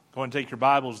Go and take your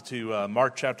Bibles to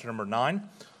Mark chapter number 9.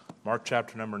 Mark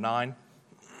chapter number 9.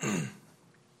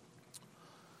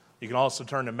 You can also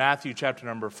turn to Matthew chapter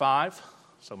number 5.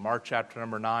 So Mark chapter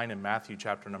number 9 and Matthew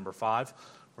chapter number 5.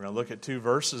 We're going to look at two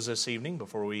verses this evening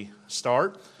before we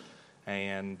start.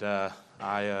 And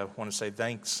I want to say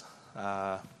thanks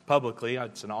publicly.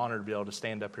 It's an honor to be able to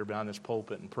stand up here behind this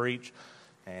pulpit and preach.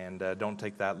 And don't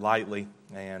take that lightly.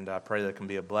 And I pray that it can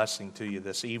be a blessing to you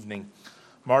this evening.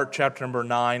 Mark chapter number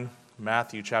 9,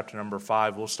 Matthew chapter number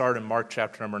 5. We'll start in Mark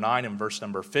chapter number 9 and verse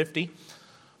number 50.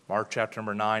 Mark chapter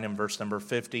number 9 and verse number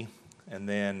 50. And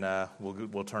then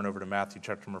we'll turn over to Matthew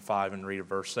chapter number 5 and read a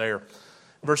verse there.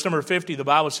 Verse number 50, the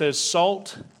Bible says,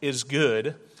 "Salt is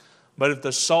good, but if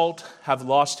the salt have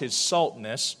lost his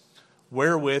saltness,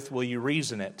 wherewith will you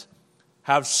reason it?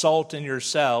 Have salt in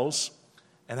yourselves,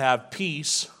 and have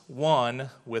peace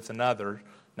one with another."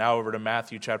 Now over to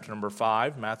Matthew chapter number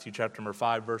 5. Matthew chapter number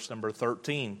 5, verse number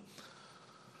 13.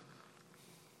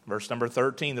 Verse number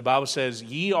 13, the Bible says,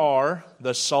 "Ye are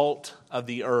the salt of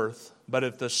the earth, but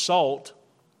if the salt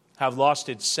have lost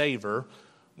its savor,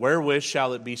 wherewith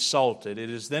shall it be salted? It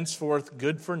is thenceforth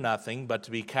good for nothing, but to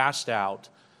be cast out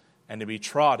and to be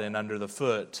trodden under the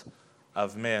foot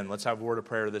of men." Let's have a word of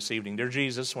prayer this evening. Dear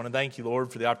Jesus, I want to thank you,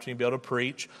 Lord, for the opportunity to be able to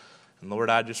preach. And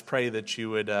Lord, I just pray that you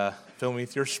would fill me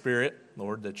with your Spirit.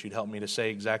 Lord, that you'd help me to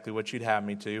say exactly what you'd have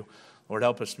me to. Lord,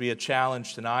 help us to be a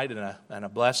challenge tonight and a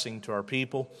blessing to our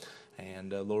people.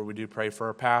 And Lord, we do pray for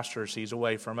our pastor as he's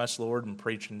away from us, Lord, and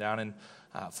preaching down in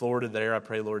Florida there. I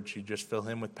pray, Lord, that you just fill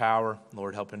him with power.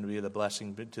 Lord, help him to be the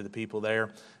blessing to the people there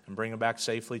and bring him back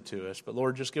safely to us. But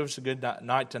Lord, just give us a good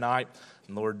night tonight.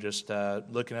 And Lord, just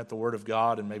looking at the Word of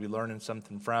God and maybe learning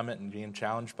something from it and being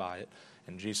challenged by it.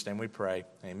 In Jesus' name we pray.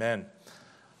 Amen.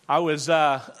 I was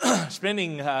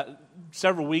spending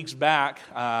several weeks back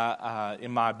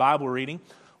in my Bible reading,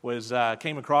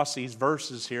 came across these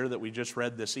verses here that we just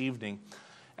read this evening.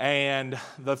 And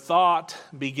the thought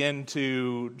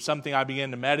something I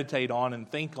began to meditate on and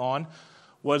think on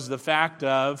was the fact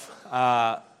of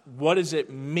what does it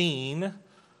mean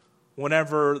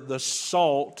whenever the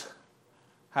salt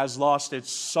has lost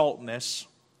its saltness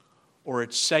or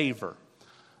its savor.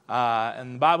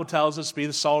 And the Bible tells us to be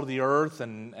the salt of the earth,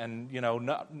 and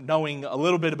knowing a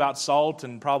little bit about salt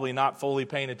and probably not fully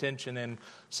paying attention in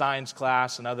science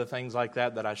class and other things like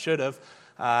that I should have,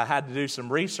 had to do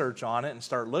some research on it and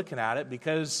start looking at it,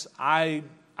 because I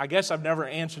guess I've never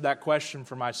answered that question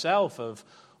for myself of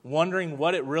wondering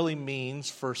what it really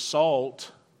means for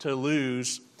salt to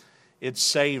lose its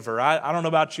savor. I don't know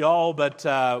about y'all, but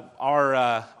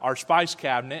our spice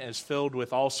cabinet is filled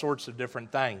with all sorts of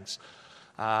different things.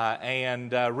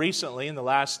 And recently, in the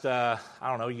last,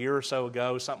 year or so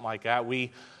ago, something like that,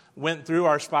 we went through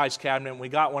our spice cabinet and we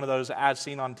got one of those as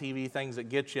seen on TV things that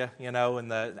get you, in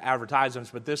the advertisements,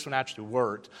 but this one actually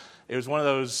worked. It was one of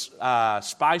those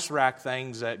spice rack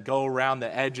things that go around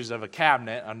the edges of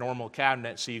a normal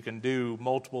cabinet, so you can do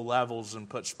multiple levels and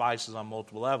put spices on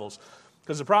multiple levels.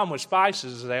 Because the problem with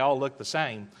spices is they all look the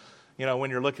same.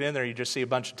 When you're looking in there, you just see a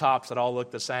bunch of tops that all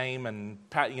look the same, and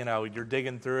you're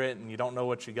digging through it and you don't know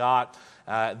what you got.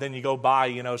 Then you go buy,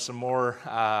 some more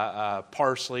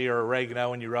parsley or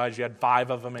oregano, and you realize you had 5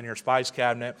 of them in your spice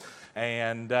cabinet.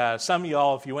 And some of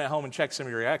y'all, if you went home and checked some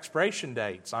of your expiration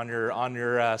dates on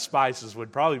your spices,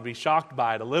 would probably be shocked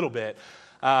by it a little bit.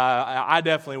 I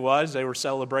definitely was.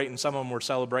 Some of them were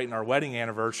celebrating our wedding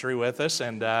anniversary with us,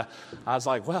 and I was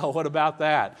like, well, what about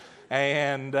that?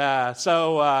 And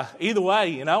so either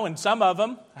way, and some of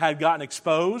them had gotten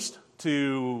exposed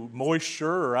to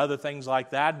moisture or other things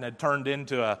like that and had turned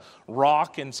into a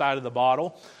rock inside of the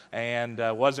bottle and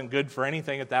wasn't good for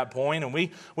anything at that point. And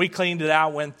we cleaned it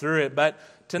out, went through it. But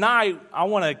tonight, I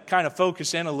want to kind of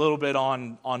focus in a little bit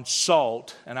on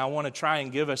salt, and I want to try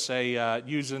and give us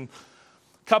using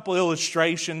couple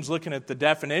illustrations, looking at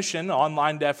the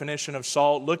online definition of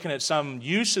salt, looking at some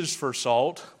uses for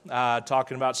salt,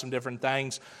 talking about some different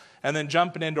things, and then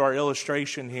jumping into our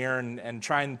illustration here and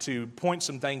trying to point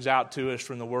some things out to us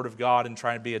from the Word of God and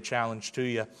trying to be a challenge to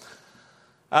you.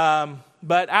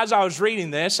 But as I was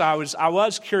reading this, I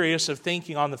was curious of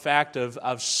thinking on the fact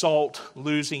of salt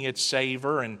losing its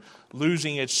savor and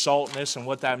losing its saltness and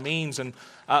what that means. And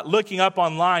looking up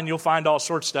online, you'll find all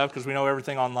sorts of stuff, because we know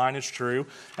everything online is true.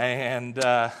 And you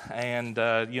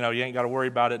ain't got to worry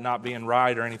about it not being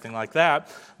right or anything like that.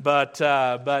 But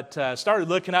started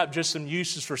looking up just some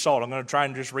uses for salt. I'm going to try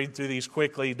and just read through these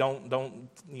quickly. Don't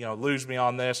lose me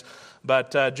on this.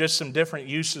 But just some different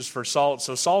uses for salt.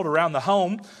 So salt around the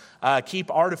home, keep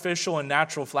artificial and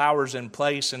natural flowers in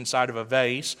place inside of a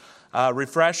vase.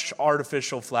 Refresh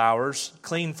artificial flowers.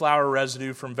 Clean flour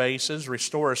residue from vases.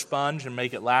 Restore a sponge and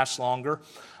make it last longer.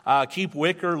 Keep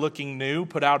wicker looking new.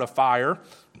 Put out a fire.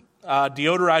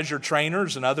 Deodorize your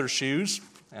trainers and other shoes.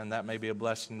 And that may be a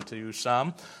blessing to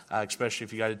some, especially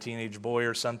if you got a teenage boy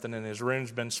or something and his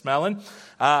room's been smelling.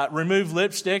 Remove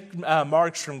lipstick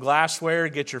marks from glassware.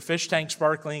 Get your fish tank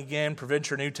sparkling again. Prevent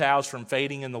your new towels from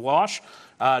fading in the wash.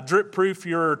 Drip-proof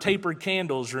your tapered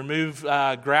candles. Remove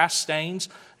grass stains.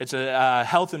 It's a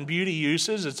health and beauty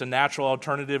uses. It's a natural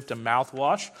alternative to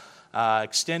mouthwash.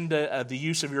 Extend the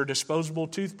use of your disposable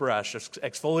toothbrush.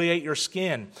 Exfoliate your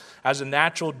skin as a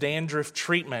natural dandruff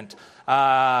treatment.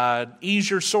 Ease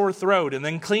your sore throat, and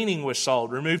then cleaning with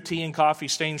salt. Remove tea and coffee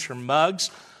stains from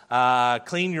mugs.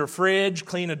 Clean your fridge.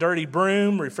 Clean a dirty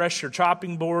broom. Refresh your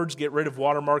chopping boards. Get rid of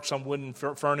watermarks on wooden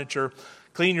furniture.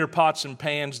 Clean your pots and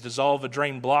pans. Dissolve a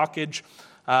drain blockage.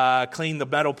 Clean the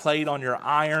metal plate on your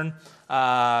iron.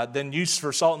 Then use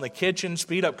for salt in the kitchen.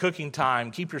 Speed up cooking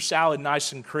time. Keep your salad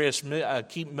nice and crisp.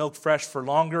 Keep milk fresh for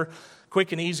longer.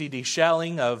 Quick and easy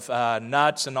deshelling of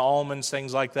nuts and almonds,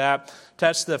 things like that.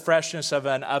 Test the freshness of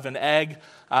an egg.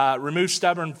 Remove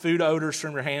stubborn food odors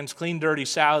from your hands. Clean dirty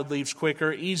salad leaves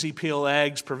quicker. Easy peel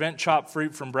eggs. Prevent chopped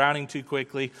fruit from browning too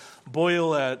quickly.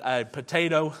 Boil a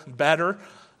potato better.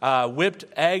 Whipped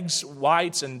eggs,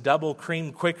 whites, and double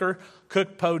cream quicker.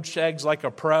 Cook poached eggs like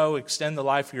a pro. Extend the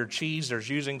life of your cheese. There's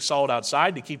using salt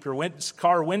outside to keep your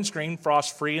car windscreen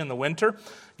frost-free in the winter.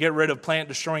 Get rid of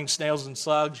plant-destroying snails and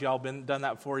slugs. Y'all done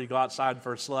that before? You go outside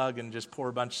for a slug and just pour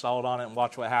a bunch of salt on it and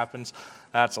watch what happens.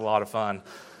 That's a lot of fun.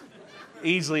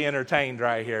 Easily entertained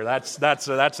right here. That's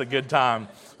a good time.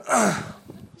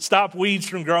 Stop weeds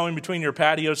from growing between your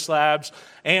patio slabs.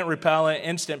 Ant repellent,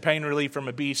 instant pain relief from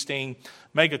a bee sting.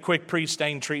 Make a quick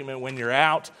pre-stain treatment when you're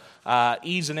out.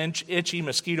 Ease an itchy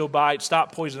mosquito bite.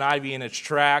 Stop poison ivy in its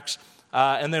tracks.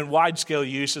 And then wide-scale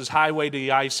uses, highway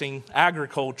de-icing,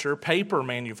 agriculture, paper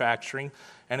manufacturing,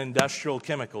 and industrial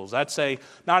chemicals. That's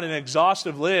not an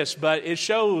exhaustive list, but it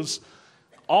shows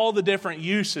all the different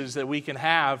uses that we can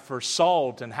have for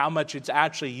salt and how much it's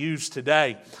actually used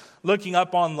today. Looking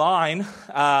up online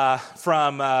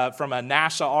from a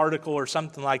NASA article or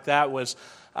something like that was,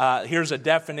 here's a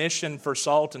definition for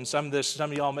salt, and some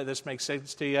of y'all this makes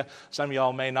sense to you. Some of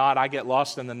y'all may not. I get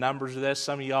lost in the numbers of this.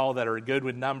 Some of y'all that are good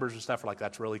with numbers and stuff are like,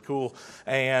 that's really cool.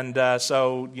 And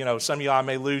so, some of y'all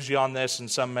may lose you on this and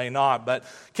some may not. But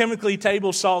chemically,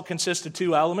 table salt consists of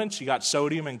two elements. You got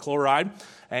sodium and chloride.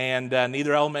 And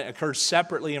neither element occurs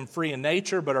separately and free in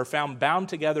nature, but are found bound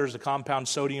together as a compound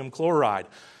sodium chloride.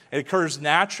 It occurs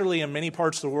naturally in many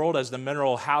parts of the world as the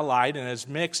mineral halide, and as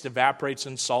mixed, evaporates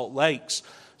in salt lakes.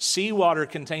 Seawater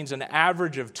contains an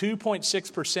average of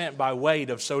 2.6% by weight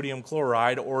of sodium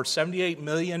chloride, or 78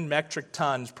 million metric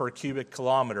tons per cubic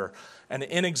kilometer, an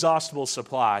inexhaustible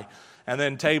supply. And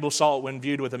then table salt, when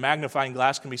viewed with a magnifying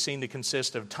glass, can be seen to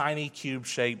consist of tiny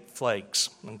cube-shaped flakes.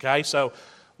 Okay, so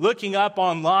looking up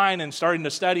online and starting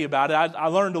to study about it, I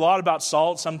learned a lot about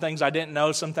salt. Some things I didn't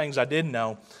know, some things I did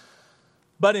know.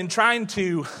 But in trying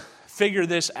to figure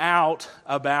this out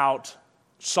about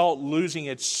salt losing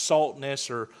its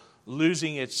saltness or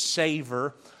losing its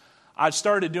savor, I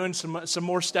started doing some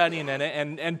more studying in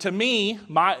it. And to me,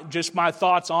 my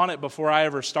thoughts on it before I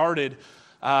ever started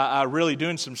really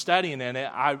doing some studying in it,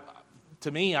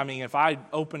 if I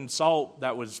opened salt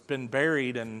that was been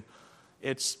buried and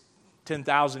it's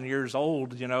 10,000 years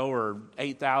old, or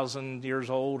 8,000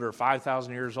 years old or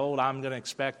 5,000 years old, I'm going to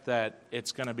expect that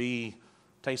it's going to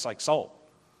taste like salt.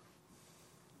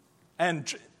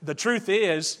 And the truth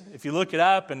is, if you look it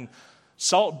up, and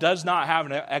salt does not have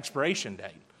an expiration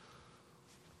date.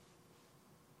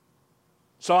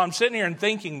 So I'm sitting here and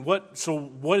thinking, what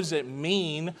does it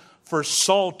mean for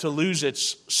salt to lose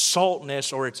its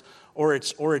saltness or its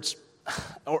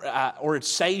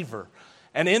savor?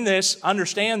 And in this,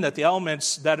 understand that the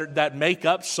elements that make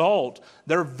up salt,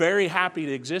 they're very happy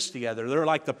to exist together. They're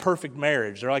like the perfect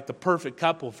marriage. They're like the perfect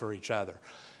couple for each other.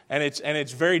 And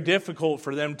it's very difficult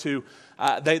for them to,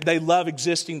 they love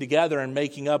existing together and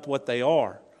making up what they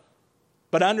are.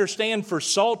 But understand, for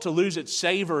salt to lose its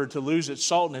savor, to lose its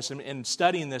saltness, in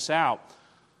studying this out,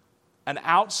 an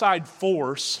outside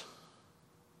force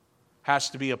has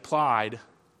to be applied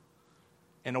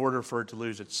in order for it to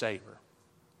lose its savor.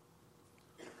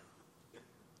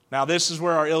 Now, this is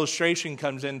where our illustration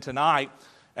comes in tonight,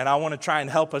 and I want to try and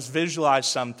help us visualize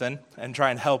something and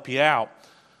try and help you out.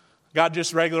 Got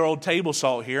just regular old table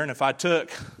salt here, and if I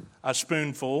took a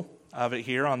spoonful of it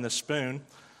here on this spoon,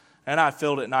 and I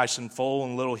filled it nice and full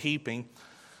and a little heaping,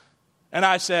 and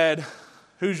I said,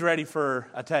 who's ready for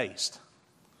a taste?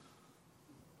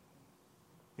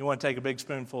 You want to take a big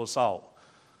spoonful of salt?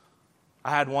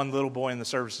 I had one little boy in the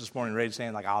service this morning raise his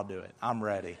hand like, I'll do it. I'm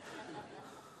ready.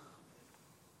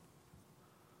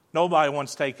 Nobody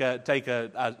wants to take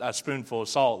a spoonful of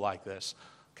salt like this,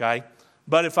 okay?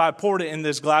 But if I poured it in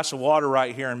this glass of water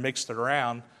right here and mixed it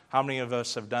around, how many of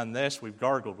us have done this? We've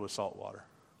gargled with salt water.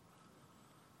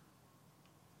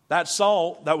 That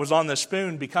salt that was on the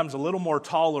spoon becomes a little more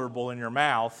tolerable in your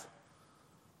mouth,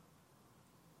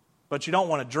 but you don't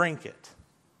want to drink it.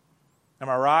 Am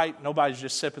I right? Nobody's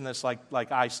just sipping this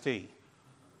like iced tea.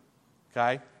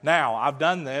 Okay? Now, I've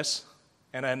done this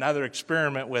in another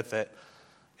experiment with it.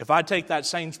 If I take that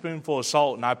same spoonful of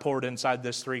salt and I pour it inside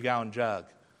this 3-gallon jug,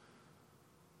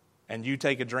 and you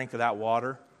take a drink of that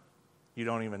water, you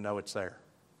don't even know it's there.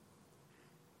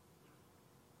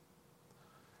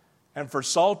 And for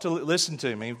salt to, listen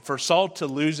to me, for salt to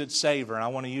lose its savor, and I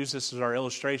want to use this as our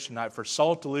illustration tonight, for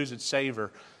salt to lose its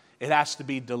savor, it has to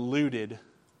be diluted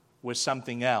with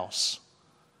something else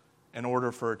in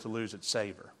order for it to lose its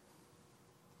savor.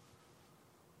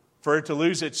 For it to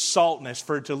lose its saltness,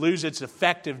 for it to lose its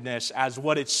effectiveness as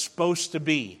what it's supposed to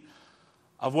be,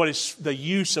 of what it's the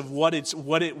use of what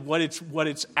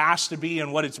it's asked to be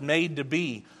and what it's made to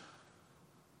be.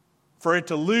 For it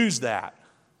to lose that,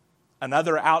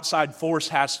 another outside force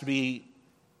has to be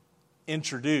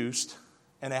introduced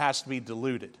and it has to be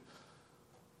diluted.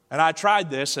 And I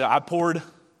tried this. I poured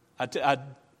a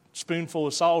spoonful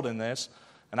of salt in this,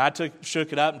 and I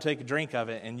shook it up and took a drink of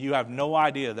it, and you have no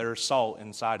idea there's salt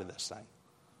inside of this thing.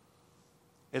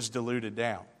 It's diluted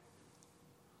down.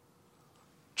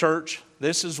 Church,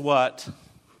 this is what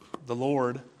the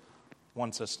Lord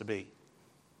wants us to be.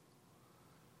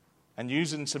 And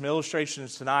using some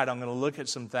illustrations tonight, I'm going to look at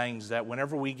some things that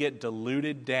whenever we get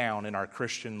diluted down in our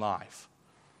Christian life,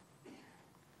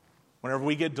 whenever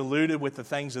we get diluted with the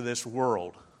things of this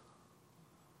world,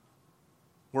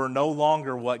 we're no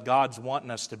longer what God's wanting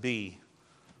us to be.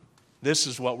 This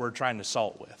is what we're trying to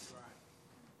salt with.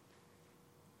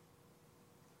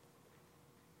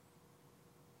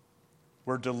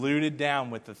 We're diluted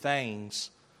down with the things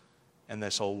in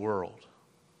this old world.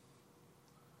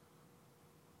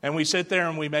 And we sit there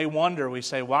and we may wonder, we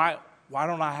say, why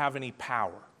don't I have any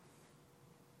power?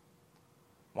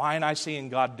 Why ain't I seeing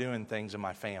God doing things in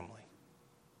my family?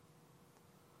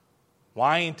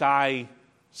 Why ain't I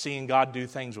seeing God do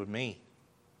things with me?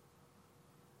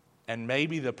 And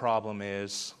maybe the problem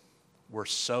is we're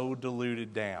so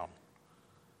diluted down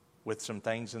with some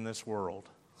things in this world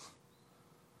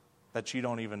that you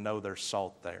don't even know there's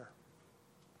salt there.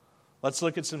 Let's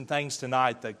look at some things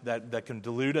tonight that can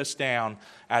dilute us down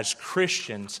as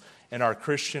Christians in our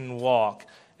Christian walk,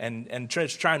 and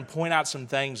just try and point out some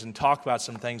things and talk about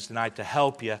some things tonight to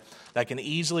help you that can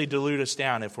easily dilute us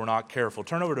down if we're not careful.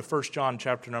 Turn over to 1 John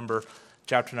chapter number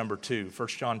 2. 1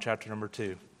 John chapter number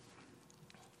 2.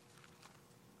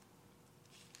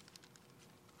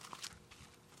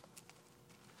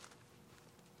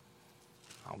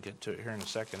 I'll get to it here in a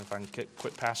second if I can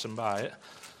quit passing by it.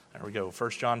 There we go. 1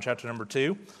 John chapter number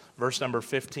 2, verse number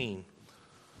 15.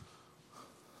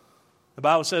 The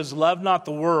Bible says, "Love not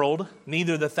the world,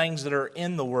 neither the things that are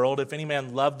in the world. If any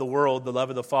man love the world, the love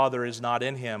of the Father is not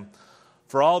in him.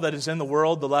 For all that is in the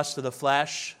world, the lust of the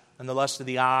flesh, and the lust of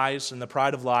the eyes, and the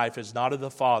pride of life, is not of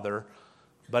the Father,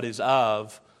 but is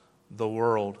of the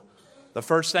world." The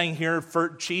first thing here,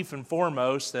 chief and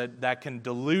foremost, that can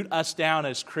dilute us down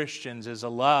as Christians is a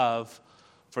love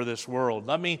for this world.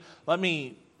 Let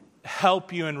me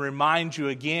help you and remind you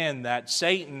again that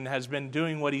Satan has been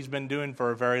doing what he's been doing for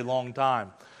a very long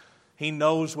time. He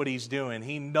knows what he's doing.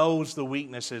 He knows the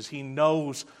weaknesses. He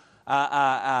knows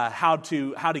how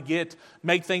to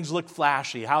make things look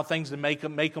flashy, how things to make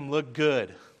them look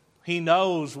good. He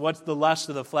knows what the lust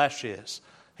of the flesh is.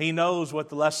 He knows what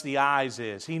the lust of the eyes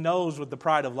is. He knows what the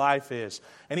pride of life is.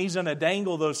 And he's going to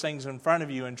dangle those things in front of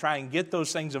you and try and get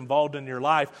those things involved in your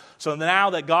life. So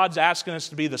now that God's asking us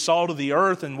to be the salt of the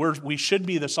earth, and we should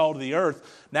be the salt of the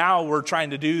earth, now we're trying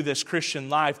to do this Christian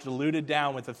life diluted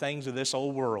down with the things of this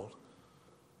old world.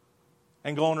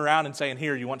 And going around and saying,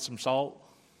 "Here, you want some salt?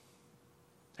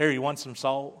 Here, you want some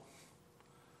salt?"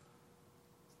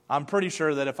 I'm pretty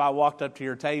sure that if I walked up to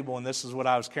your table and this is what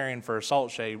I was carrying for a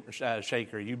salt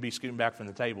shaker, you'd be scooting back from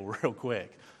the table real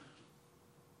quick.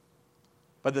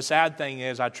 But the sad thing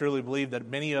is, I truly believe that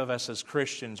many of us as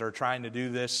Christians are trying to do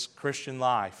this Christian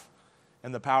life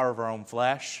in the power of our own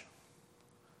flesh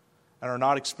and are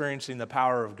not experiencing the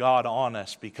power of God on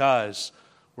us because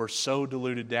we're so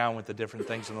diluted down with the different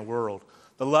things in the world.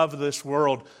 The love of this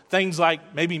world, things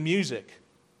like maybe music.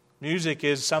 Music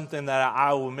is something that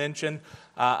I will mention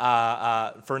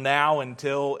for now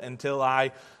until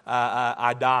I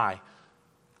die.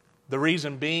 The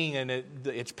reason being, and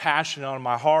it's passionate on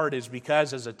my heart, is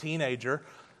because as a teenager,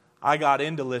 I got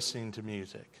into listening to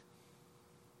music.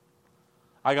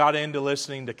 I got into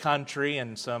listening to country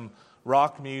and some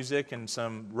rock music and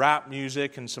some rap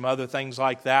music and some other things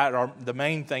like that. The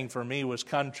main thing for me was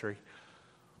country.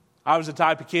 I was the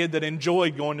type of kid that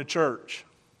enjoyed going to church,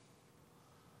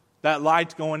 that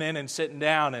liked going in and sitting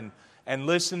down and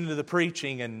listening to the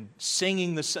preaching and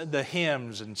singing the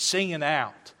hymns and singing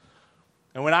out.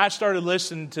 And when I started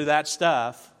listening to that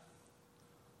stuff,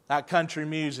 that country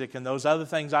music and those other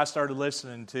things I started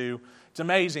listening to, it's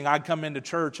amazing. I'd come into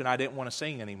church and I didn't want to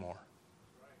sing anymore.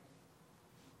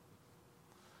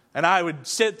 And I would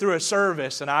sit through a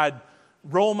service and I'd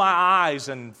roll my eyes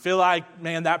and feel like,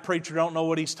 man, that preacher don't know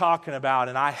what he's talking about.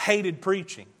 And I hated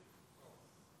preaching.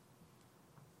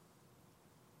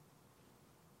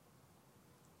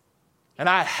 And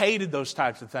I hated those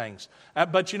types of things.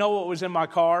 But you know what was in my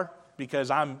car?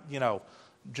 Because I'm,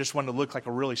 just wanted to look like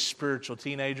a really spiritual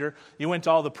teenager. You went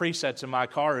to all the presets in my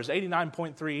car. Is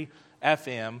 89.3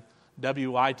 FM,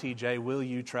 WYTJ, Will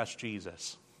You Trust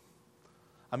Jesus?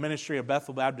 A ministry of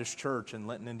Bethel Baptist Church in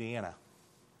Linton, Indiana.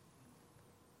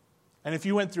 And if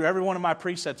you went through every one of my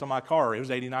presets on my car, it was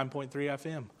 89.3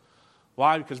 FM.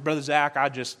 Why? Because Brother Zach,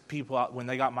 people, when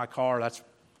they got my car, that's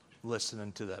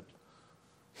listening to the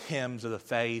hymns of the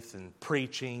faith and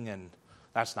preaching, and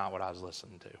that's not what I was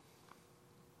listening to.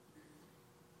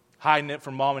 Hiding it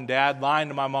from mom and dad, lying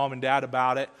to my mom and dad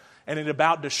about it, and it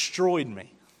about destroyed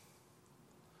me.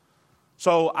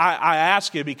 So I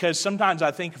ask you, because sometimes I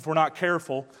think if we're not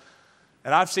careful,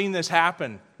 and I've seen this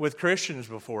happen with Christians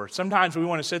before, sometimes we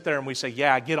want to sit there and we say,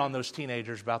 yeah, get on those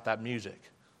teenagers about that music.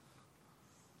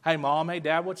 Hey, Mom, hey,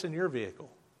 Dad, what's in your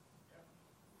vehicle?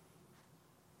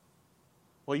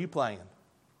 What are you playing?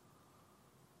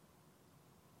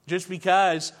 Just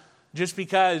because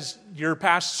you're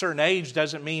past a certain age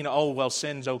doesn't mean, oh, well,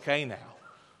 sin's okay now.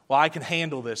 Well, I can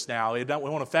handle this now. It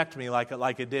won't affect me like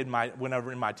it did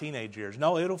whenever in my teenage years.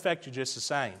 No, it'll affect you just the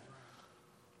same.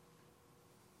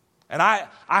 And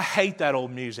I hate that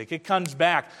old music. It comes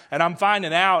back. And I'm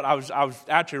finding out, I was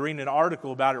actually reading an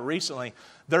article about it recently,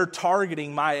 they're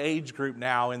targeting my age group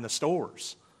now in the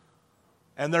stores.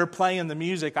 And they're playing the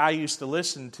music I used to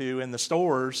listen to in the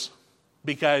stores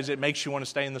because it makes you want to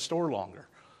stay in the store longer.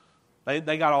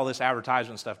 They got all this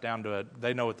advertisement stuff down to it.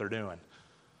 They know what they're doing.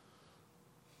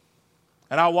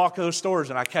 And I walk those stores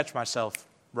and I catch myself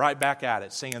right back at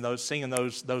it, singing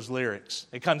those lyrics.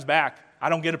 It comes back. I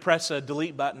don't get to press a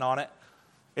delete button on it.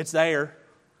 It's there.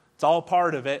 It's all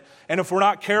part of it. And if we're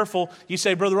not careful, you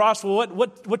say, Brother Ross, well,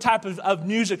 what type of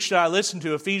music should I listen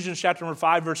to? Ephesians chapter number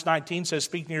 5, verse 19 says,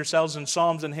 speaking to yourselves in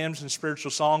psalms and hymns and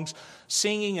spiritual songs,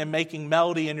 singing and making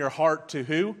melody in your heart to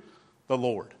who? The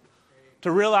Lord. To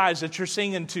realize that you're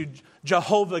singing to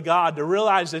Jehovah God, to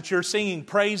realize that you're singing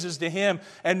praises to Him,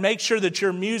 and make sure that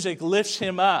your music lifts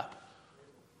Him up.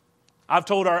 I've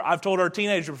told our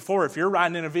teenagers before, if you're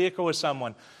riding in a vehicle with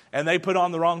someone and they put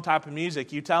on the wrong type of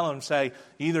music, you tell them, say,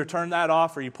 either turn that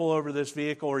off or you pull over this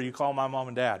vehicle or you call my mom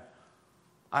and dad.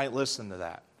 I ain't listening to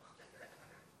that.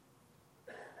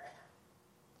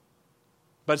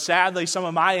 But sadly, some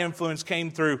of my influence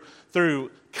came through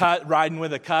riding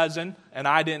with a cousin, and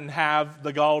I didn't have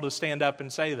the gall to stand up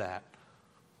and say that.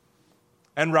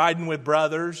 And riding with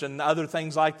brothers and other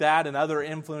things like that and other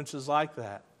influences like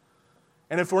that.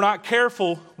 And if we're not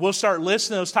careful, we'll start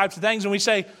listening to those types of things and we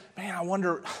say, man, I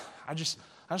wonder, I just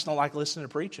don't like listening to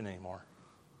preaching anymore.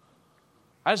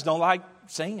 I just don't like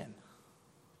singing.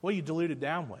 What are you diluted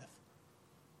down with?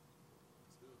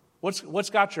 What's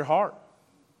got your heart?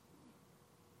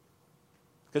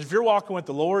 Because if you're walking with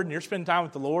the Lord and you're spending time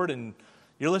with the Lord and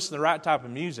you're listening to the right type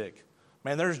of music,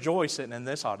 man, there's joy sitting in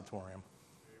this auditorium.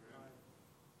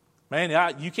 Man,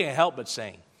 you can't help but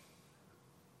sing.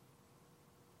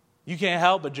 You can't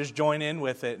help but just join in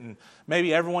with it. And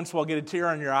maybe every once in a while get a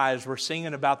tear in your eye as we're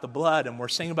singing about the blood and we're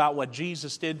singing about what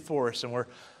Jesus did for us. And we're,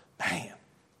 man,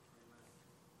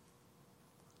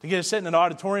 to get to sit in an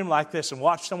auditorium like this and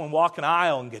watch someone walk an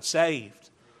aisle and get saved.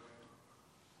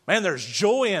 Man, there's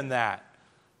joy in that.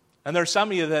 And there's some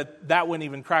of you that wouldn't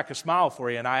even crack a smile for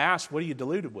you. And I ask, what are you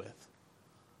deluded with?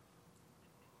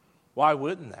 Why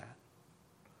wouldn't that?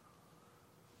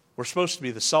 We're supposed to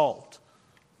be the salt.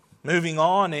 Moving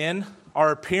on in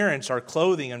our appearance, our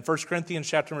clothing. In 1 Corinthians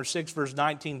chapter number 6, verse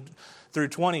 19 through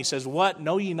 20 says, what?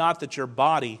 Know ye not that your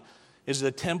body is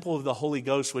the temple of the Holy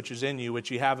Ghost which is in you, which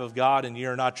ye have of God, and ye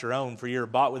are not your own, for ye are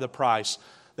bought with a price.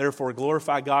 Therefore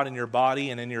glorify God in your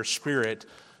body and in your spirit,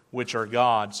 which are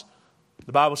God's.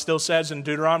 The Bible still says in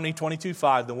Deuteronomy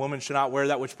 22:5, the woman shall not wear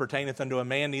that which pertaineth unto a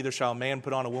man, neither shall a man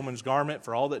put on a woman's garment,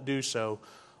 for all that do so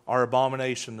are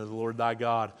abomination to the Lord thy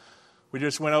God. We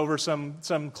just went over some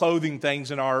clothing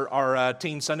things in our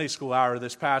teen Sunday school hour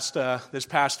this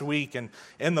past week, and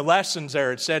in the lessons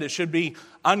there it said it should be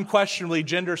unquestionably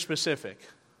gender specific,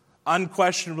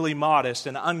 unquestionably modest,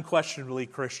 and unquestionably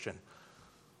Christian.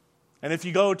 And if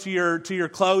you go to your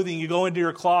clothing, you go into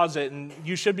your closet, and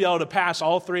you should be able to pass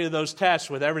all three of those tests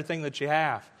with everything that you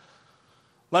have.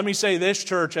 Let me say this,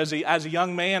 church, as a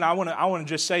young man, I want to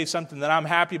just say something that I'm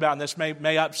happy about, and this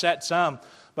may upset some,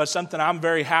 but something I'm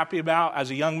very happy about as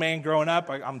a young man growing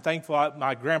up. I'm thankful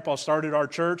my grandpa started our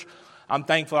church. I'm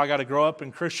thankful I got to grow up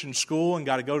in Christian school and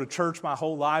got to go to church my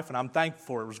whole life, and I'm thankful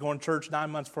for it. I was going to church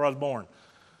 9 months before I was born.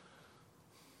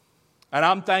 And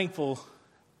I'm thankful,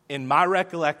 in my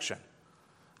recollection,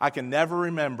 I can never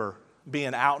remember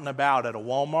being out and about at a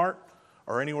Walmart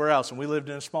or anywhere else. And we lived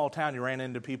in a small town. You ran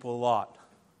into people a lot.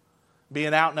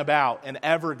 Being out and about and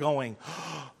ever going,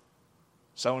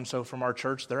 so-and-so from our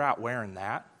church, they're out wearing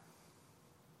that.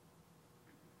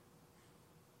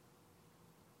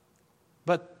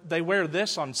 But they wear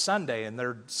this on Sunday and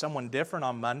they're someone different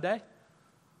on Monday.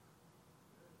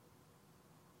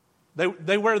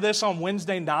 They wear this on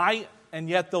Wednesday night and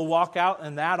yet they'll walk out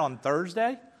in that on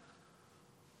Thursday.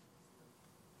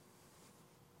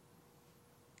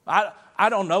 I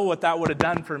don't know what that would have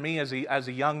done for me as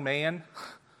a young man,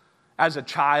 as a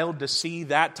child, to see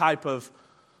that type of,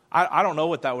 I don't know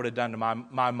what that would have done to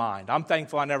my mind. I'm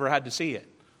thankful I never had to see it.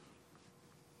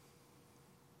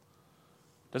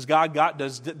 Does God got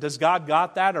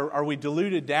that? Or are we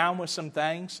diluted down with some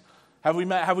things? Have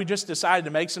we just decided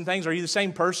to make some things? Are you the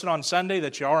same person on Sunday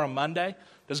that you are on Monday?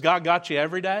 Does God got you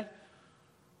every day?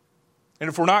 And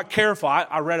if we're not careful,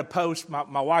 I read a post,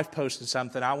 my wife posted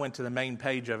something. I went to the main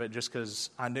page of it just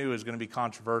because I knew it was going to be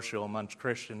controversial amongst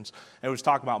Christians. It was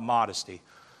talking about modesty.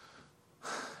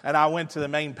 And I went to the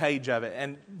main page of it.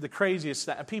 And the craziest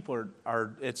thing, people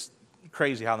it's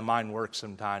crazy how the mind works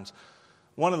sometimes.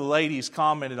 One of the ladies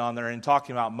commented on there and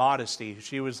talking about modesty.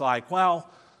 She was like,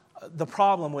 well, the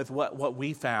problem with what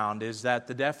we found is that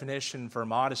the definition for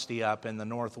modesty up in the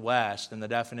Northwest and the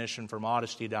definition for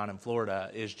modesty down in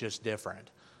Florida is just different.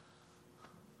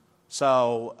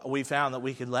 So we found that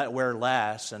we could wear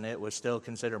less and it was still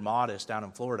considered modest down in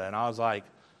Florida. And I was like,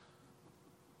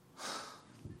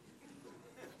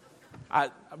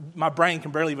 my brain can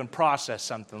barely even process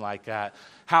something like that.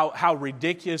 How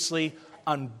ridiculously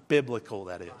unbiblical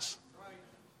that is.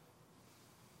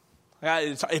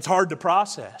 It's hard to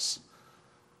process.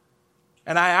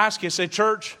 And I ask you, say,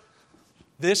 church,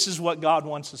 this is what God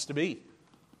wants us to be.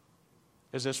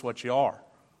 Is this what you are?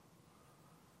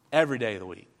 Every day of the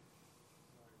week.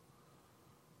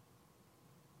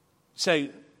 Say,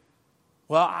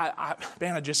 well,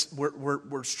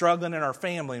 we're struggling in our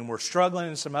family and we're struggling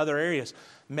in some other areas.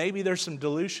 Maybe there's some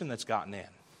dilution that's gotten in.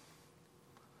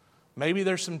 Maybe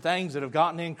there's some things that have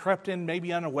gotten in, crept in,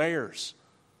 maybe unawares.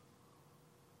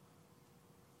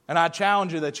 And I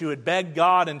challenge you that you would beg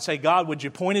God and say, God, would you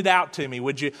point it out to me?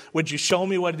 Would you show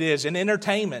me what it is? In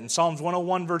entertainment, in Psalms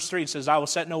 101 verse 3, it says, I will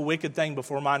set no wicked thing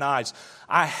before mine eyes.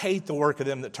 I hate the work of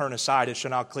them that turn aside. It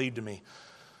shall not cleave to me.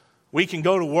 We can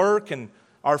go to work and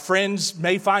our friends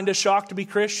may find us shocked to be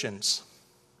Christians.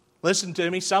 Listen to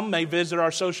me, some may visit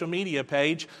our social media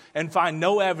page and find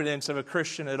no evidence of a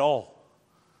Christian at all.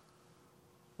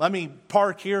 Let me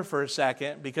park here for a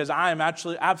second because I am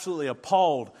actually absolutely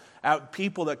appalled at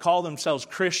people that call themselves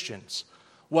Christians,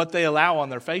 what they allow on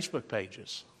their Facebook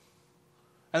pages.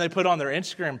 And they put on their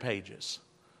Instagram pages.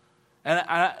 And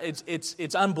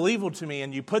it's unbelievable to me.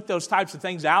 And you put those types of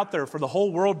things out there for the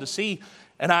whole world to see,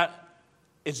 and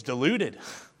it's diluted.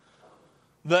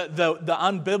 The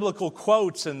unbiblical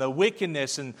quotes and the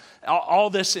wickedness and all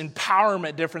this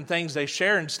empowerment, different things they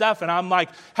share and stuff. And I'm like,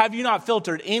 have you not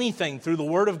filtered anything through the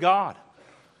Word of God?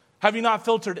 Have you not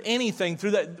filtered anything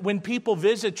through that? When people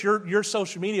visit your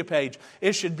social media page,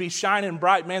 it should be shining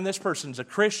bright. Man, this person's a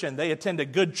Christian. They attend a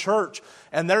good church,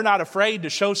 and they're not afraid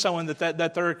to show someone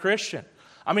that they're a Christian.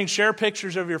 I mean, share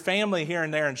pictures of your family here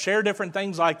and there, and share different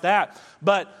things like that.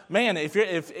 But man, if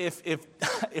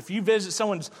you visit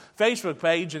someone's Facebook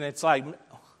page and it's like,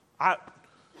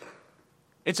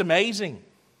 it's amazing.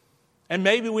 And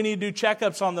maybe we need to do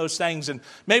checkups on those things. And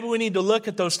maybe we need to look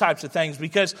at those types of things,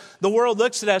 because the world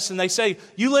looks at us and they say,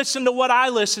 you listen to what I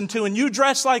listen to, and you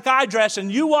dress like I dress,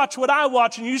 and you watch what I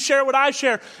watch, and you share what I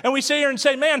share. And we sit here and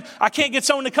say, man, I can't get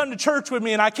someone to come to church with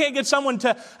me, and I can't get someone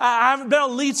to, I haven't been able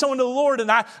to lead someone to the Lord,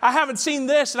 and I haven't seen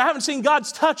this, and I haven't seen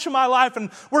God's touch in my life, and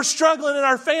we're struggling in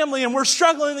our family, and we're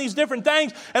struggling in these different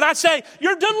things. And I say,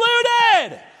 you're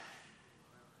deluded.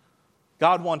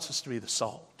 God wants us to be the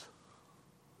salt.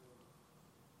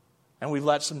 And we've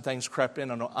let some things creep in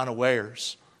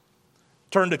unawares.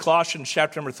 Turn to Colossians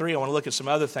chapter number 3. I want to look at some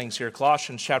other things here.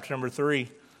 Colossians chapter number 3.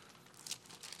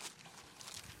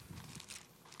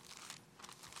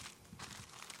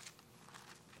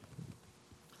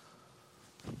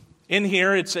 In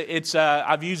here,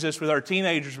 I've used this with our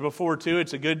teenagers before too.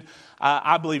 It's a good,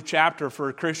 I believe, chapter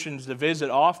for Christians to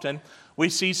visit often. We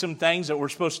see some things that we're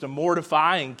supposed to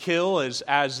mortify and kill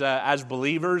as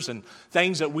believers, and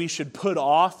things that we should put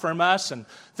off from us, and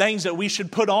things that we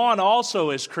should put on also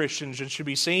as Christians and should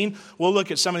be seen. We'll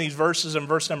look at some of these verses. In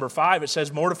verse number 5, it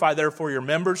says, mortify therefore your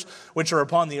members which are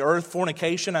upon the earth,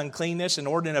 fornication, uncleanness,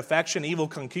 inordinate affection, evil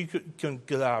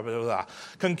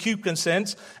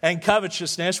concupiscence, and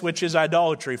covetousness, which is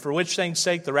idolatry, for which things'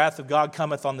 sake the wrath of God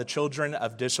cometh on the children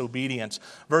of disobedience.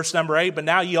 Verse number 8, but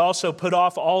now ye also put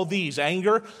off all these: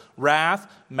 anger,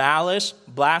 wrath, malice,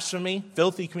 blasphemy,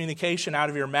 filthy communication out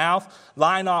of your mouth.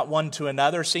 Lie not one to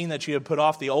another, seeing that you have put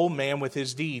off the old man with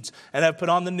his deeds, and have put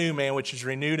on the new man, which is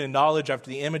renewed in knowledge after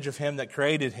the image of him that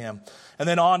created him. And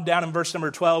then on down in verse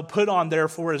number 12, put on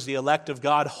therefore as the elect of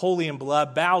God, holy and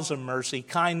beloved, bowels of mercy,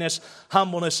 kindness,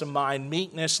 humbleness of mind,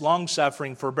 meekness,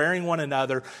 long-suffering, forbearing one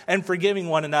another, and forgiving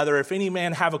one another. If any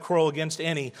man have a quarrel against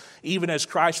any, even as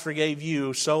Christ forgave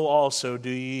you, so also do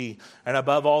ye. And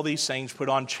above all these things put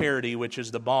on charity, which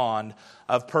is the bond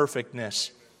of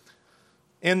perfectness.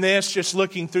 In this, just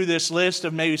looking through this list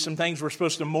of maybe some things we're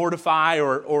supposed to mortify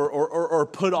or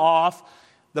put off,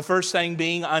 the first thing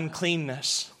being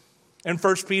uncleanness. In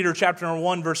 1 Peter chapter number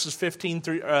 1, verses 15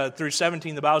 through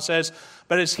 17, the Bible says,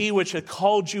 but as he which hath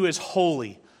called you is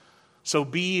holy, so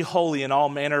be ye holy in all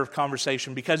manner of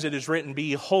conversation, because it is written, be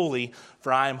ye holy,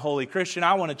 for I am holy. Christian,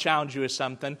 I want to challenge you with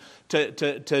something,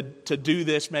 to do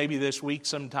this maybe this week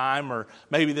sometime, or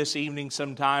maybe this evening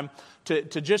sometime, to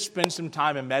just spend some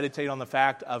time and meditate on the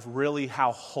fact of really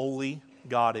how holy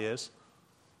God is.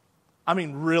 I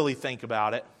mean, really think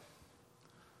about it.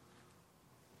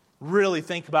 Really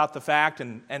think about the fact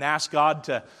and ask God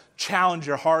to challenge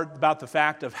your heart about the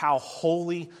fact of how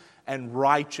holy and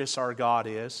righteous our God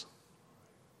is.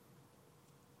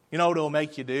 You know what it'll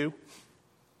make you do?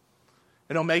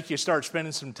 It'll make you start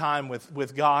spending some time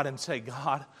with God and say,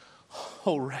 God,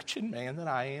 oh wretched man that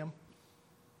I am.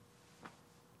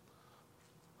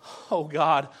 Oh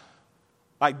God,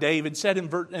 like David said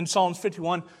in Psalms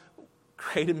 51,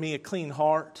 create in me a clean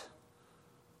heart.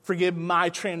 Forgive my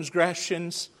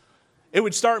transgressions. It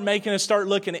would start making us start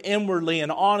looking inwardly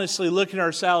and honestly looking at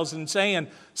ourselves and saying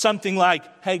something like,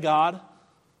 hey God,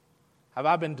 have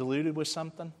I been deluded with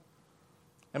something?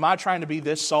 Am I trying to be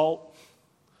this salt?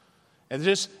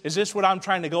 Is this what I'm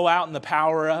trying to go out in the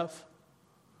power of?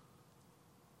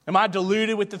 Am I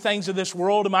deluded with the things of this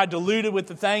world? Am I deluded with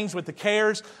the things, with the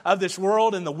cares of this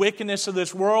world, and the wickedness of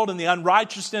this world, and the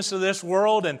unrighteousness of this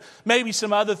world, and maybe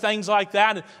some other things like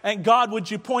that? And God, would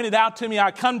you point it out to me?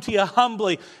 I come to you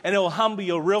humbly, and it'll humble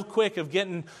you real quick of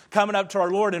coming up to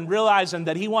our Lord and realizing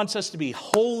that He wants us to be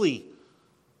holy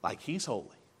like He's holy.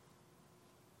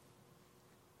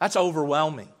 That's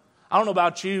overwhelming. I don't know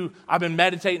about you. I've been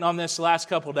meditating on this the last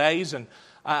couple of days, and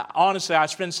honestly, I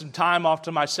spend some time off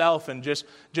to myself and just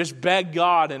beg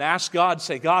God and ask God,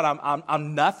 say, God,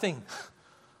 I'm nothing.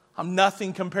 I'm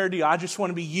nothing compared to you. I just want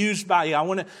to be used by you.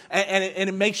 And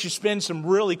it makes you spend some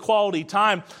really quality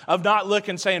time of not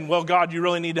looking, saying, well, God, you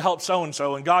really need to help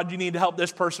so-and-so, and God, you need to help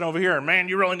this person over here, and man,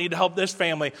 you really need to help this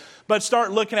family. But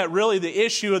start looking at really the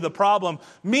issue of the problem,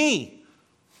 me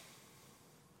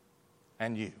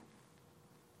and you.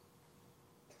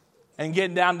 And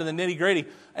getting down to the nitty-gritty.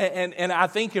 And I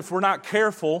think if we're not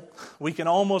careful, we can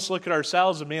almost look at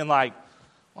ourselves and being like,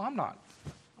 well, I'm not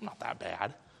that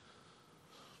bad.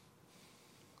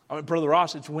 I mean, Brother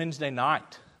Ross, it's Wednesday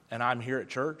night, and I'm here at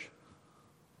church.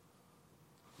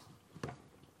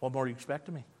 What more do you expect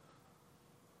of me?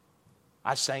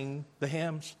 I sang the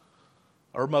hymns,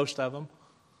 or most of them.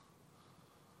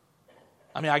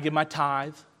 I mean, I give my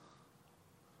tithe.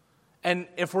 And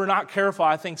if we're not careful,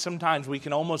 I think sometimes we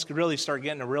can almost really start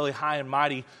getting a really high and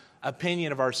mighty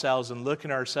opinion of ourselves and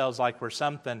looking at ourselves like we're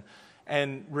something.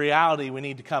 And reality, we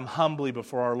need to come humbly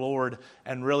before our Lord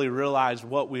and really realize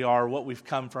what we are, what we've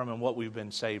come from, and what we've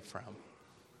been saved from.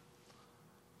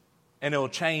 And it'll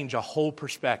change a whole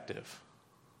perspective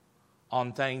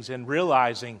on things, and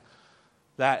realizing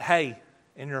that, hey,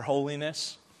 in your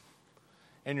holiness,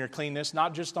 in your cleanness,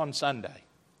 not just on Sunday.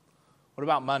 What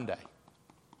about Monday?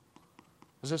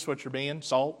 Is this what you're being,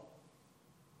 salt?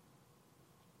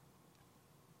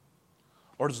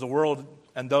 Or does the world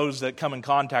and those that come in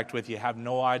contact with you have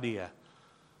no idea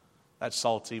that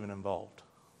salt's even involved?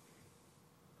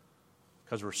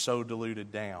 Because we're so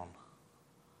diluted down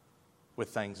with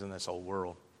things in this old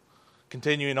world.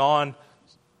 Continuing on,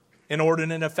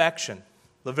 inordinate affection.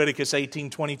 Leviticus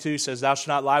 18:22 says, "Thou shalt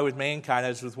not lie with mankind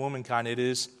as with womankind. It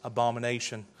is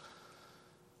abomination."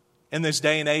 In this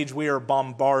day and age, we are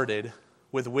bombarded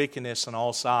with wickedness on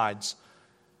all sides.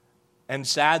 And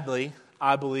sadly,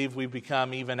 I believe we've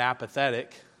become even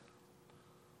apathetic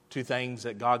to things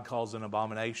that God calls an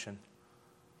abomination.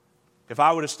 If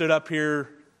I would have stood up here,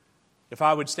 if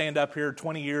I would stand up here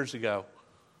 20 years ago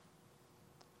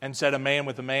and said a man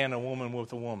with a man, a woman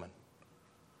with a woman,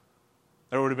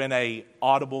 there would have been an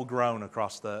audible groan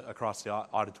across the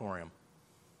auditorium.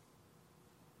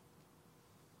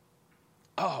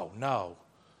 Oh, no.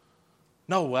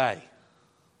 No way.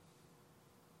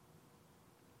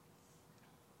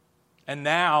 And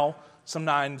now,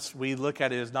 sometimes we look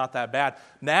at it as not that bad.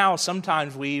 Now,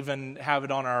 sometimes we even have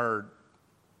it on our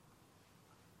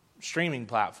streaming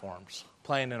platforms,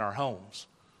 playing in our homes,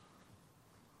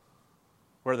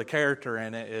 where the character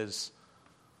in it is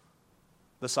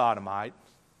the sodomite.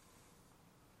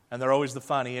 And they're always the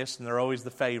funniest, and they're always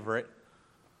the favorite.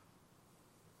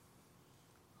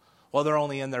 Well, they're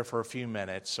only in there for a few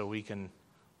minutes, so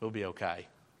we'll be okay,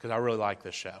 because I really like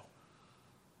this show.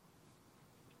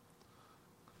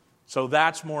 So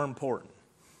that's more important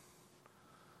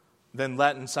than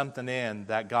letting something in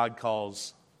that God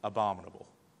calls abominable.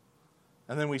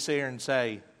 And then we sit here and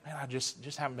say, man, I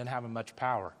just haven't been having much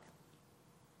power.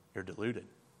 You're deluded.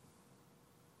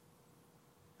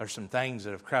 There's some things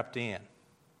that have crept in.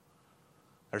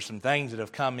 There's some things that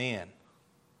have come in.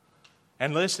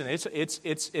 And listen,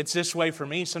 it's this way for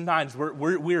me. Sometimes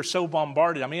we're so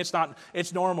bombarded. I mean,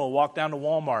 it's normal to walk down to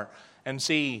Walmart and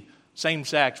see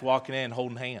same-sex walking in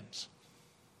holding hands.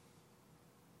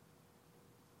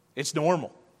 It's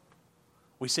normal.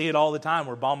 We see it all the time.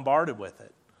 We're bombarded with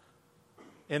it.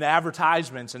 In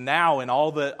advertisements, and now in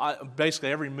all the,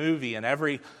 basically every movie and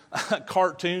every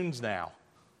cartoons now.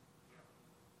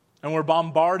 And we're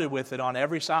bombarded with it on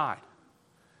every side.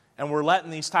 And we're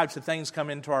letting these types of things come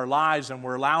into our lives, and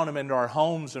we're allowing them into our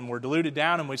homes, and we're diluted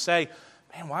down, and we say,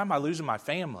 man, why am I losing my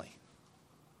family?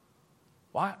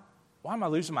 Why am I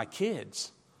losing my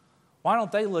kids? Why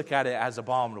don't they look at it as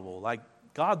abominable like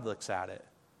God looks at it?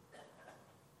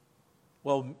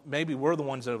 Well, maybe we're the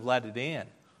ones that have let it in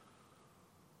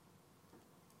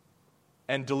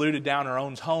and diluted down our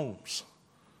own homes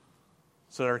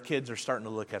so that our kids are starting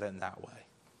to look at it in that way.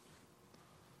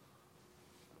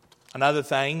 Another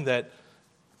thing that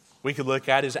we could look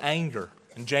at is anger.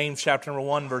 In James chapter number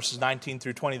 1, verses 19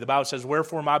 through 20, the Bible says,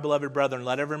 "Wherefore, my beloved brethren,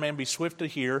 let every man be swift to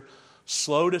hear,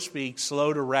 slow to speak,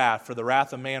 slow to wrath, for the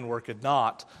wrath of man worketh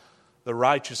not the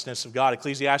righteousness of God."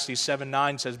 Ecclesiastes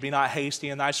 7:9 says, "Be not hasty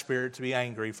in thy spirit to be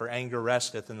angry, for anger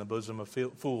resteth in the bosom of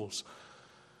fools."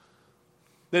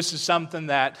 This is something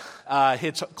that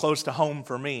hits close to home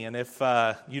for me. And if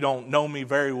you don't know me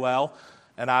very well,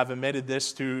 and I've admitted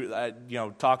this to,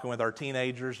 talking with our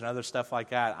teenagers and other stuff like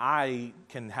that, I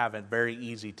can have a very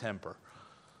easy temper.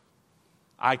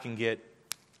 I can get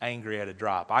angry at a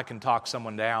drop. I can talk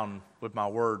someone down with my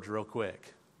words real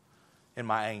quick in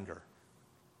my anger.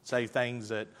 Say things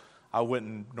that I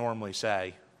wouldn't normally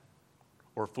say,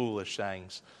 or foolish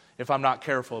things, if I'm not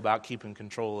careful about keeping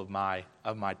control of my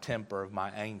temper, of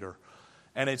my anger.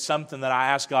 And it's something that I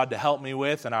ask God to help me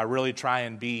with, and I really try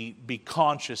and be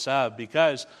conscious of,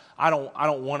 because I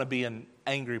don't want to be an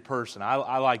angry person.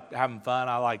 I like having fun.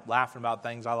 I like laughing about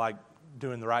things. I like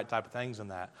doing the right type of things in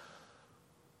that.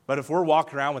 But if we're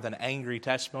walking around with an angry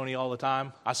testimony all the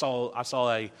time, I saw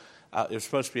it was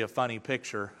supposed to be a funny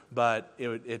picture, but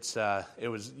it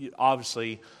was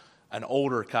obviously an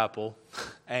older couple,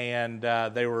 and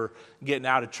they were getting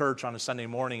out of church on a Sunday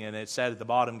morning, and it said at the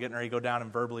bottom, "Getting ready to go down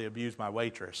and verbally abuse my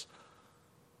waitress."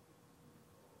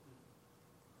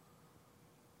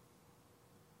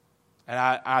 And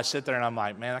I sit there and I'm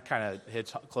like, man, that kind of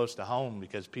hits close to home,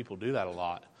 because people do that a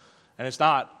lot. And it's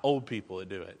not old people that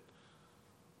do it.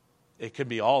 It could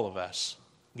be all of us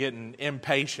getting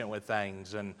impatient with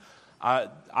things. And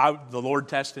the Lord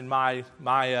tested my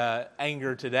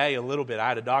anger today a little bit. I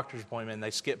had a doctor's appointment, and they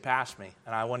skipped past me,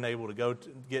 and I wasn't able to go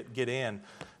get in.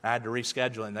 I had to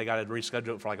reschedule it, and they got to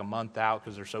reschedule it for like a month out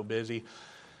because they're so busy.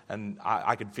 And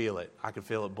I could feel it. I could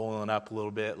feel it boiling up a little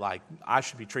bit. Like, I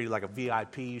should be treated like a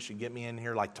VIP. You should get me in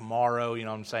here like tomorrow. You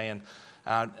know what I'm saying?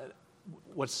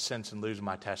 What's the sense in losing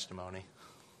my testimony?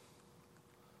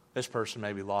 This person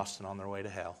may be lost and on their way to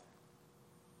hell.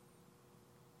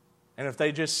 And if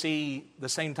they just see the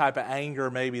same type of anger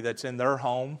maybe that's in their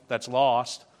home, that's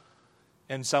lost,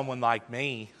 in someone like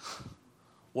me,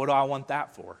 what do I want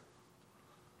that for?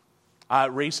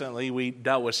 Recently, we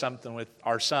dealt with something with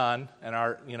our son, and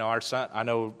our son. I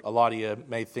know a lot of you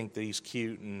may think that he's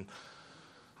cute, and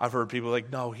I've heard people like,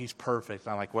 "No, he's perfect."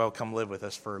 I'm like, "Well, come live with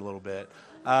us for a little bit,"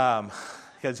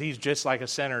 because he's just like a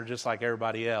sinner, just like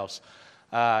everybody else.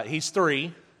 He's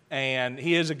 3, and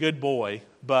he is a good boy,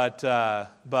 but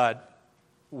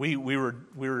we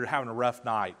were having a rough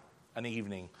night, an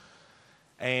evening.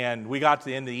 And we got to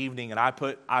the end of the evening, and I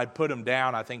put him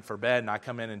down, I think, for bed, and I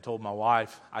come in and told my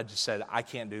wife, I just said, I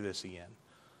can't do this again.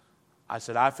 I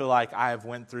said, I feel like I have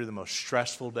went through the most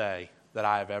stressful day that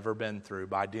I have ever been through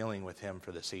by dealing with him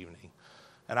for this evening.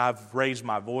 And I've raised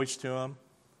my voice to him,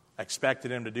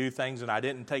 expected him to do things, and I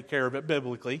didn't take care of it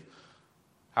biblically,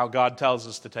 how God tells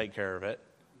us to take care of it,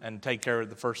 and take care of it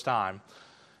the first time.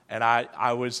 And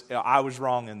I was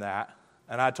wrong in that.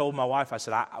 And I told my wife, I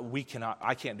said,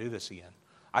 I can't do this again.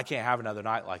 I can't have another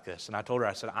night like this. And I told her,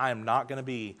 I said, I am not going to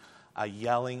be a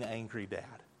yelling, angry dad.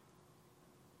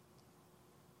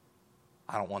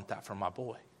 I don't want that from my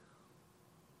boy.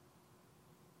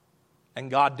 And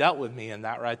God dealt with me in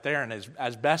that right there. And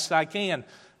as best I can,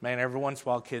 man, every once in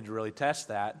a while kids really test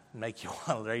that, make you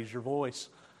want to raise your voice,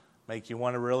 make you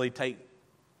want to really take.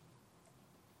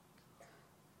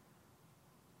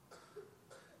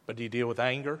 But do you deal with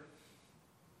anger?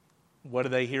 What do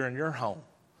they hear in your home?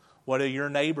 What do your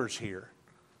neighbors hear?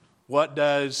 What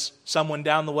does someone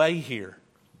down the way hear?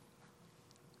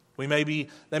 They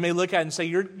may look at it and say,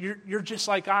 you're just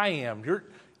like I am.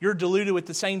 You're deluded with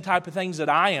the same type of things that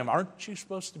I am. Aren't you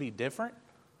supposed to be different?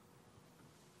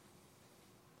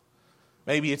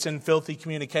 Maybe it's in filthy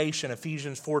communication.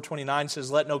 Ephesians 4:29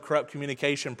 says, let no corrupt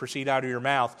communication proceed out of your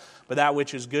mouth, but that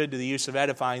which is good to the use of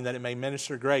edifying, that it may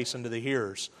minister grace unto the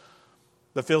hearers.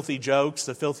 The filthy jokes,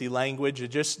 the filthy language, it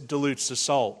just dilutes the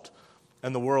salt,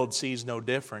 and the world sees no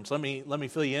difference. Let me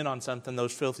fill you in on something.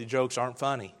 Those filthy jokes aren't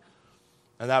funny,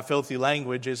 and that filthy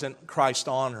language isn't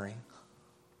Christ-honoring,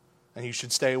 and you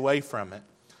should stay away from it,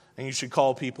 and you should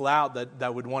call people out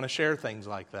that would want to share things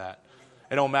like that.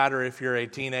 It don't matter if you're a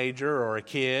teenager or a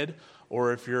kid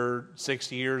or if you're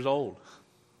 60 years old.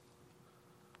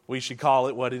 We should call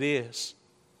it what it is.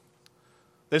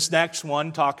 This next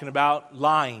one, talking about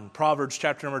lying. Proverbs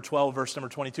chapter number 12, verse number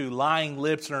 22. Lying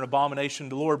lips are an abomination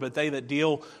to the Lord, but they that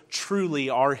deal truly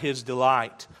are His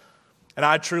delight. And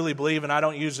I truly believe, and I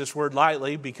don't use this word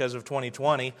lightly because of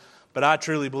 2020, but I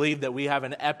truly believe that we have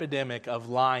an epidemic of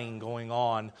lying going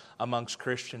on amongst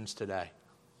Christians today.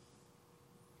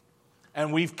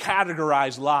 And we've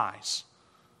categorized lies.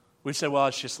 We've said, well,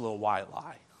 it's just a little white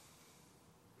lie.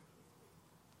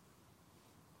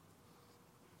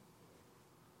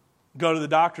 Go to the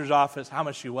doctor's office, how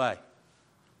much you weigh?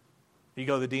 You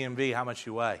go to the DMV, how much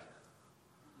you weigh?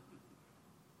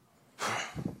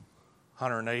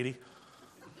 180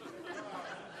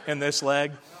 in this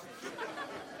leg.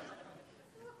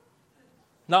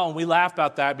 No, and we laugh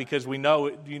about that because we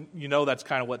know, you know that's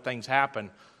kind of what things happen.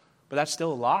 But that's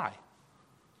still a lie.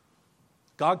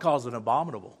 God calls it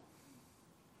abominable.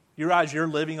 You realize you're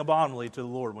living abominably to the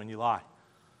Lord when you lie.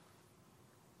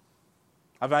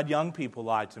 I've had young people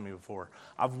lie to me before.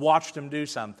 I've watched them do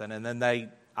something, and then I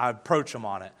approach them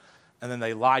on it, and then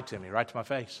they lie to me right to my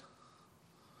face.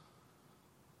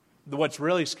 What's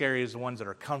really scary is the ones that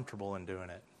are comfortable in doing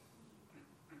it.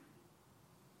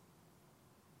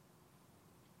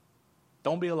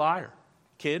 Don't be a liar.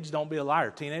 Kids, don't be a liar.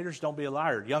 Teenagers, don't be a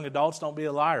liar. Young adults, don't be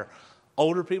a liar.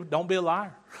 Older people, don't be a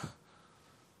liar.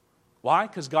 Why?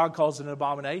 Because God calls it an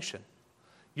abomination.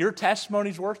 Your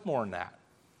testimony's worth more than that.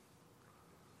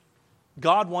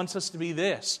 God wants us to be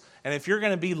this. And if you're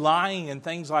going to be lying and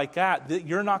things like that,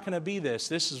 you're not going to be this.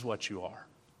 This is what you are.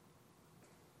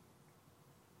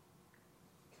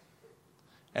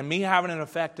 And me having an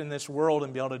effect in this world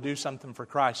and be able to do something for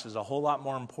Christ is a whole lot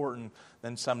more important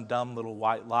than some dumb little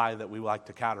white lie that we like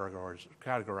to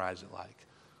categorize it like.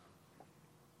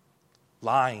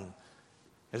 Lying.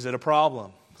 Is it a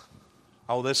problem?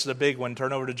 Oh, this is a big one.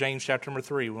 Turn over to James chapter number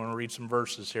 3. We want to read some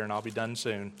verses here and I'll be done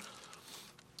soon.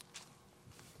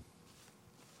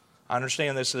 I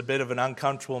understand this is a bit of an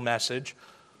uncomfortable message.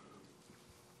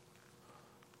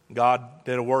 God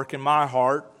did a work in my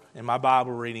heart, in my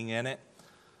Bible reading in it.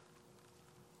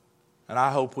 And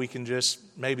I hope we can just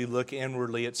maybe look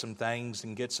inwardly at some things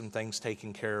and get some things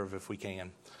taken care of if we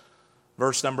can.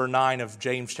 Verse number 9 of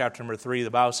James chapter number 3, the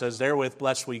Bible says, "Therewith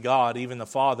bless we God, even the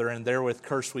Father, and therewith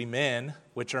curse we men,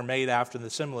 which are made after the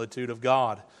similitude of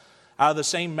God. Out of the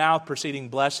same mouth proceeding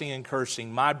blessing and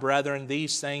cursing. My brethren,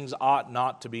 these things ought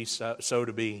not to be so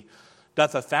to be.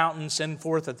 Doth a fountain send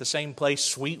forth at the same place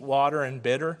sweet water and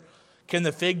bitter? Can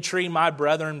the fig tree, my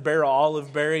brethren, bear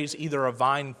olive berries, either a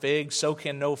vine fig? So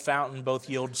can no fountain both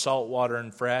yield salt water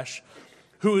and fresh.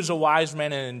 Who is a wise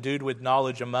man and endued with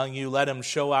knowledge among you? Let him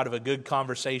show out of a good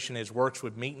conversation his works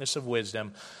with meekness of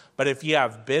wisdom. But if ye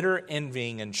have bitter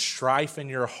envying and strife in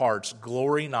your hearts,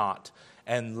 glory not,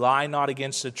 and lie not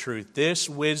against the truth. This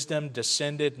wisdom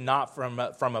descended not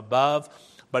from above,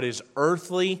 but is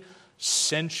earthly,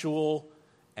 sensual,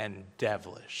 and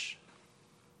devilish."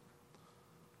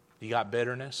 You got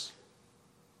bitterness?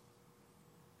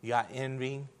 You got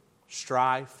envy,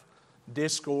 strife,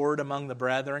 discord among the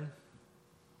brethren?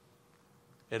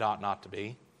 It ought not to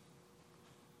be.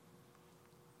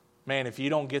 Man, if you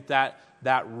don't get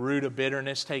that root of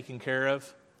bitterness taken care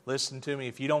of, listen to me,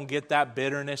 if you don't get that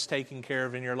bitterness taken care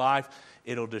of in your life,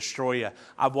 it'll destroy you.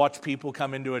 I've watched people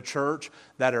come into a church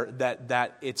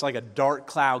that it's like a dark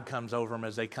cloud comes over them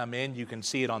as they come in. You can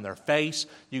see it on their face.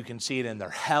 You can see it in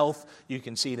their health. You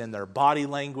can see it in their body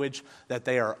language, that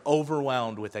they are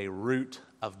overwhelmed with a root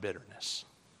of bitterness.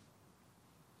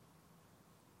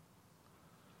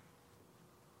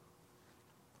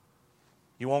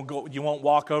 You won't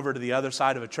walk over to the other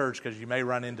side of a church because you may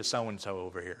run into so-and-so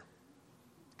over here.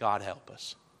 God help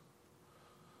us.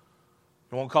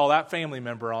 You won't call that family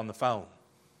member on the phone.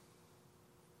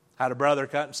 Had a brother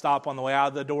cut and stop on the way out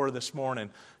of the door this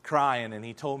morning crying, and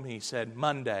he told me, he said,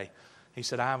 Monday, he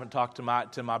said, I haven't talked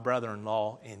to my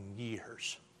brother-in-law in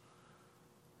years.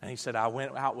 And he said, I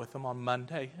went out with him on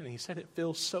Monday, and he said, it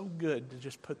feels so good to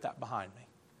just put that behind me.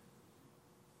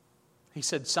 He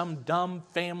said, some dumb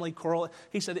family quarrel.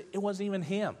 He said, it wasn't even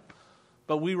him,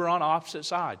 but we were on opposite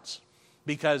sides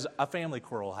because a family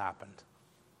quarrel happened.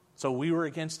 So we were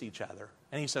against each other.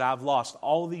 And he said, I've lost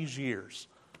all these years.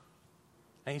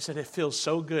 And he said, it feels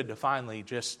so good to finally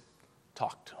just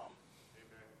talk to him.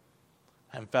 Amen.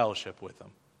 And fellowship with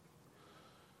him.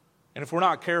 And if we're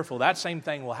not careful, that same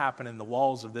thing will happen in the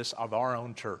walls of our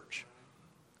own church.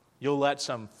 You'll let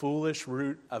some foolish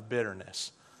root of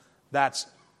bitterness.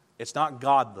 It's not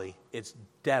godly, it's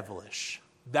devilish.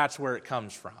 That's where it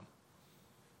comes from.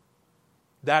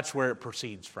 That's where it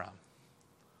proceeds from.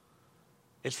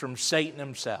 It's from Satan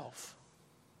himself.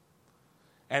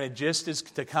 And it just is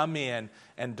to come in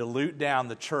and dilute down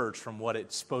the church from what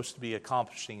it's supposed to be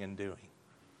accomplishing and doing.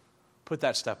 Put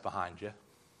that stuff behind you.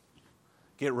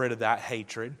 Get rid of that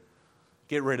hatred.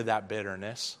 Get rid of that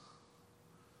bitterness.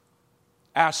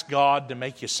 Ask God to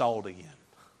make you salt again.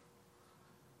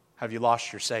 Have you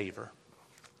lost your savor?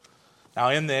 Now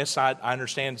in this, I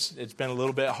understand it's been a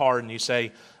little bit hard, and you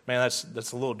say, man,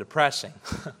 that's a little depressing.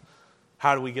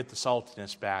 How do we get the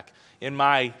saltiness back? In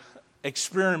my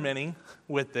experimenting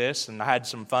with this, and I had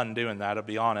some fun doing that, I'll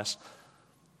be honest,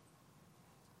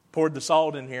 poured the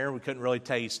salt in here. We couldn't really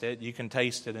taste it. You can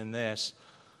taste it in this.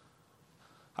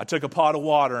 I took a pot of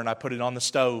water and I put it on the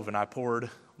stove, and I poured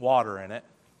water in it,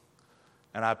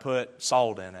 and I put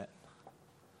salt in it,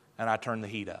 and I turned the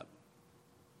heat up.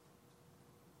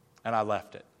 And I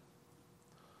left it.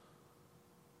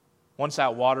 Once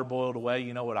that water boiled away,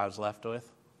 you know what I was left with?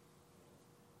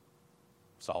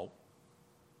 Salt.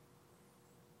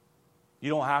 You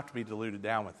don't have to be diluted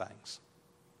down with things.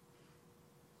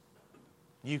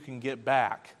 You can get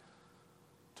back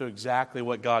to exactly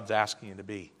what God's asking you to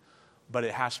be. But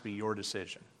it has to be your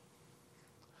decision.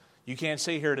 You can't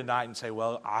sit here tonight and say,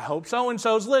 well, I hope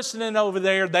so-and-so's listening over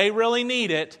there. They really need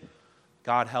it.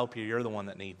 God help you. You're the one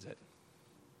that needs it.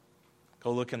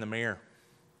 Go look in the mirror.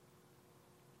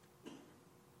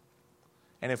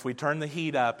 And if we turn the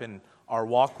heat up in our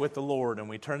walk with the Lord, and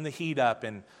we turn the heat up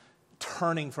in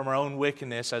turning from our own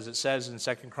wickedness, as it says in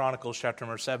 2 Chronicles chapter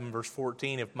number 7, verse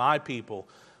 14, if my people,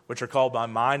 which are called by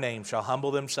my name, shall humble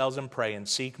themselves and pray and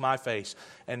seek my face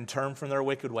and turn from their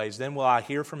wicked ways, then will I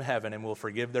hear from heaven and will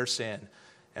forgive their sin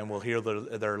and will heal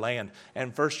their land.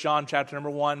 And 1 John chapter number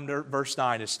 1, verse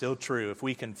 9 is still true. If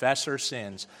we confess our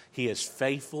sins, He is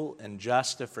faithful and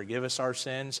just to forgive us our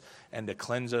sins and to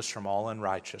cleanse us from all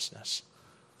unrighteousness.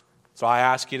 So I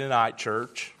ask you tonight,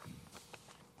 church,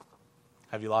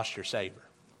 have you lost your savor?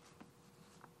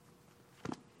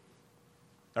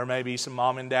 There may be some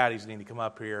mom and daddies need to come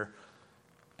up here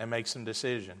and make some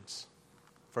decisions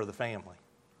for the family.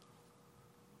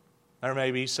 There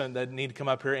may be some that need to come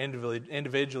up here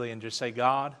individually and just say,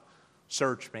 God,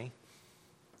 search me.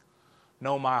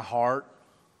 know my heart.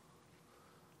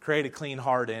 Create a clean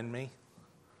heart in me.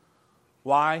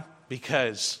 Why?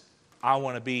 Because I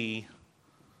want to be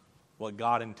what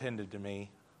God intended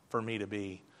for me to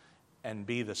be, and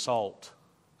be the salt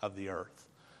of the earth.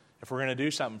 If we're going to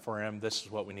do something for Him, this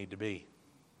is what we need to be.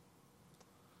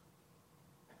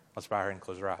 Let's bow our head and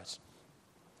close our eyes.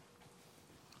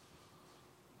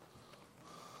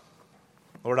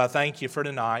 Lord, I thank You for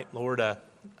tonight. Lord,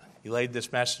 You laid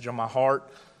this message on my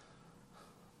heart.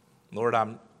 Lord,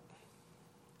 I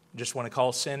just want to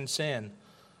call sin, sin.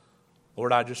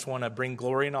 Lord, I just want to bring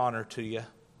glory and honor to You.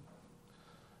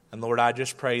 And Lord, I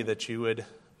just pray that You would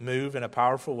move in a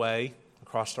powerful way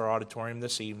across our auditorium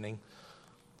this evening.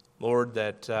 Lord,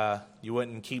 that You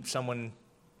wouldn't keep someone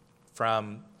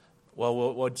from,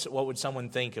 well, what would someone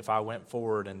think if I went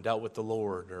forward and dealt with the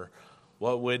Lord? Or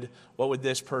what would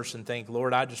this person think?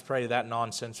 Lord, I just pray that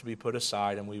nonsense would be put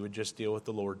aside and we would just deal with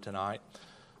the Lord tonight.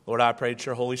 Lord, I pray that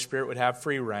Your Holy Spirit would have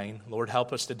free reign. Lord,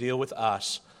 help us to deal with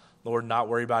us. Lord, not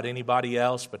worry about anybody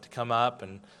else, but to come up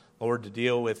and, Lord, to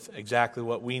deal with exactly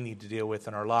what we need to deal with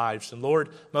in our lives. And Lord,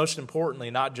 most importantly,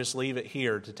 not just leave it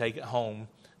here, to take it home,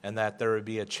 and that there would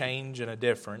be a change and a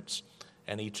difference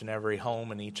in each and every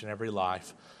home and each and every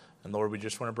life. And Lord, we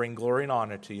just want to bring glory and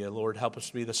honor to You. Lord, help us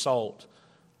to be the salt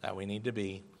that we need to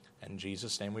be. In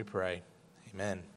Jesus' name we pray. Amen.